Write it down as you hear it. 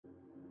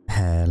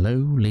Hello,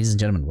 ladies and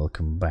gentlemen,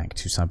 welcome back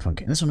to Cyberpunk.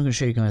 In this one I'm going to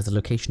show you guys the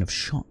location of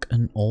Shock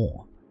and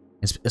Awe.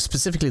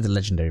 Specifically the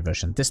legendary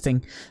version. This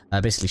thing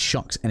basically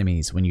shocks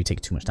enemies when you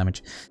take too much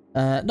damage.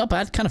 Not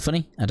bad, kind of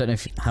funny. I don't know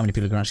how many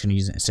people are actually going to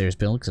use it in a serious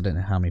build, because I don't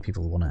know how many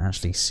people want to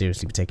actually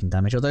seriously be taking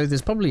damage. Although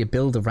there's probably a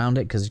build around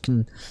it, because you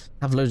can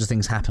have loads of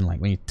things happen,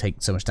 like when you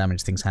take so much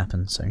damage things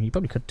happen. So you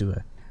probably could do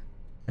a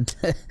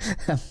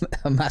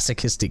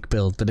masochistic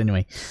build. But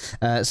anyway,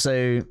 so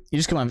you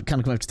just come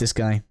over to this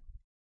guy.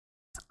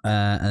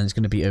 And it's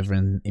going to be over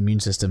in immune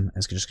system.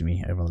 It's just going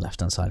to be over on the left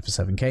hand side for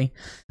 7k.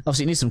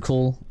 Obviously, it needs some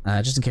cool.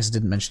 Just in case I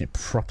didn't mention it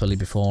properly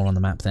before on the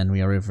map, then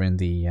we are over in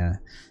the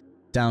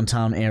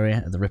downtown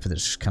area of the Ripper,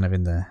 that's kind of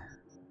in the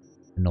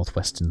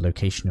northwestern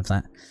location of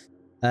that.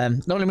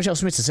 Not really much else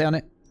for me to say on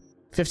it.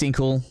 15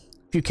 cool,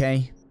 few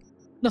K,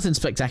 nothing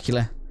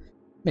spectacular,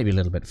 maybe a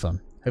little bit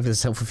fun. Hopefully this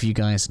is helpful for you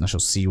guys, and I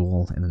shall see you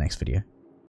all in the next video.